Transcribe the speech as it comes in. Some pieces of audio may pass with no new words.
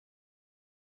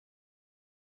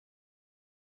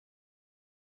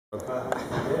Our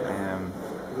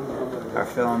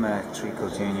film, Treacle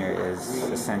Jr, is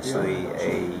essentially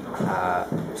a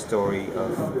story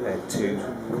of two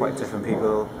quite different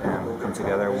people come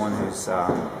together. One who's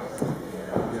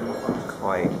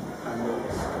quite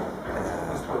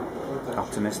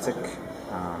optimistic,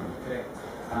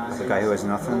 there's a guy who has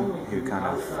nothing, who kind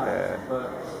of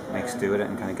makes do with it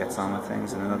and kind of gets on with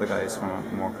things, and another guy is from a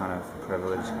more kind of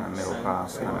privileged, kind of middle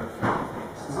class kind of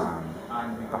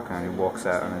background, who walks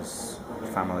out and his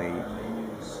family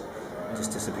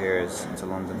just disappears into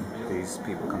London. These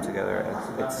people come together.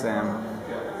 It's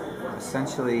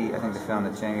essentially, I think the film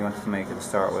that Jamie wanted to make at the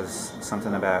start was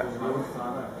something about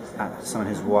someone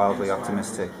who's wildly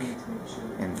optimistic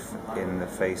in the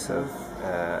face of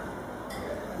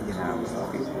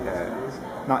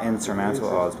not insurmountable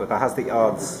odds, but that has the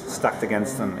odds stacked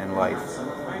against them in life.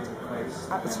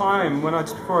 At the time,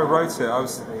 just before I wrote it,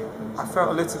 I felt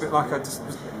a little bit like I just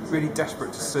was really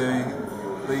desperate to see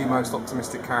the most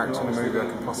optimistic character in a movie I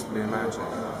could possibly imagine.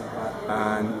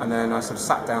 And then I sort of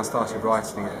sat down, started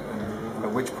writing it, and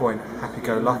at which point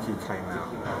Happy-Go-Lucky came out.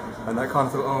 And I kind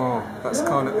of thought, oh, that's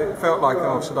kind of, it felt like,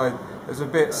 oh, should I, it was a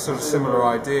bit sort of similar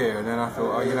idea, and then I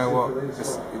thought, oh, you know what,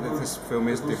 this film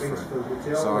is different,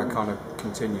 so I kind of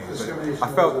continued. But I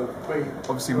felt,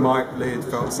 obviously Mike Lee had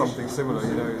felt something similar,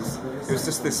 you know, it was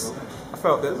just this, I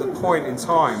felt that at the point in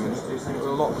time, and a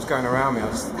lot was going around me, I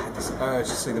just had this urge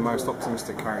to see the most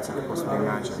optimistic character I could possibly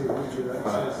imagine,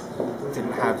 but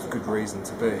didn't have good reason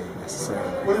to be,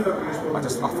 necessarily. I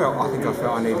think I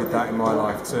felt I needed that in my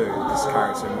life too, this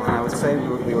character in my life. I would say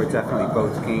we were definitely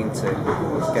both keen to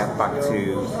get back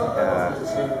to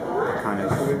a kind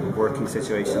of working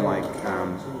situation like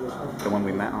the one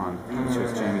we met on, which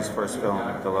was Jamie's first film,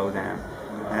 The Lowdown.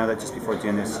 I know that just before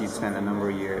doing this, you'd spent a number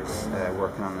of years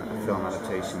working on a film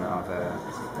adaptation of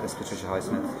this Patricia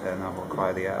Highsmith novel, Cry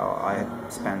of the Owl.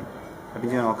 I've been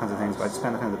doing all kinds of things, but I'd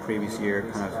spent kind of the previous year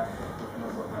kind of,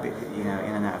 in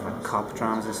and out of like cop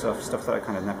dramas and stuff that I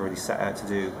kind of never really set out to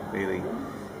do, really,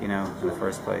 in the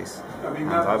first place.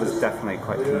 And I was definitely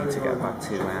quite keen to get back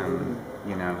to,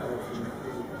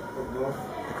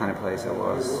 the kind of place I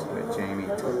was with Jamie,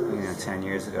 10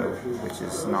 years ago, which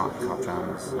is not cop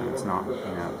dramas, and it's not,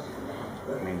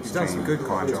 He's done some good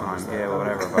crime dramas. Yeah, well,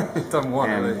 whatever. But he's done one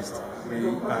at least.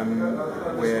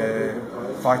 We're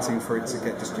fighting for it to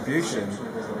get distribution,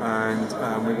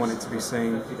 and we want it to be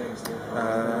seen,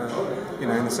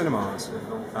 in the cinemas.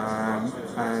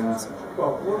 And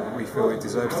we feel it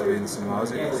deserves to be in the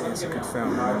cinemas. It's a good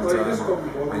film,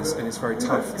 and it's very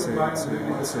tough to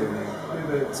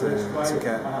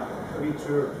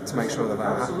make sure that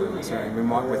happens.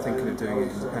 We're thinking of doing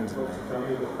it independently,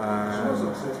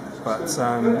 but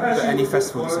any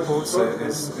festival that supports it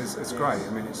is great. I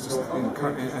mean, it's just and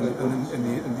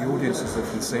the audiences that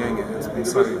have been seeing it have been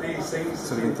so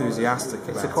sort of enthusiastic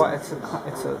about it.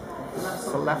 It's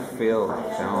a left field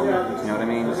film, you know what I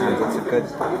mean? And it's a good,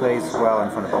 plays well in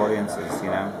front of audiences, If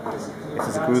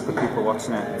there's a group of people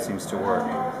watching it, it seems to work.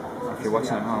 If you're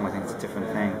watching at home, I think it's a different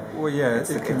thing. Well, yeah, I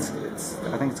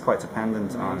think it's quite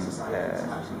dependent on.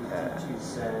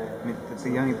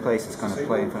 The only place it's going to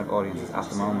play in front of audiences at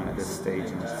the moment at this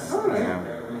stage, and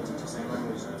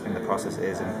in the process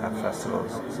is at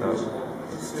festivals. So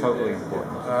it's totally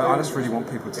important. I just really want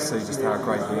people to see just how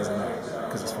great he is in it,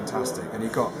 because it's fantastic. And he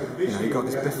got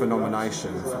this Biffa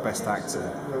nomination for Best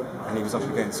Actor, and he was up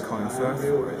against Colin Firth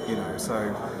for it,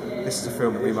 So this is a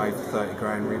film that we made for 30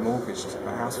 grand, remortgaged a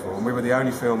house for, and we were the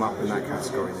only film up in that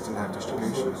category that didn't have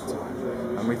distribution at the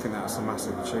time. And we think that's a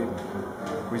massive achievement.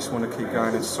 We just want to keep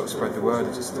going and sort of spread the word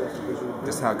of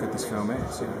just how good this film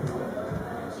is,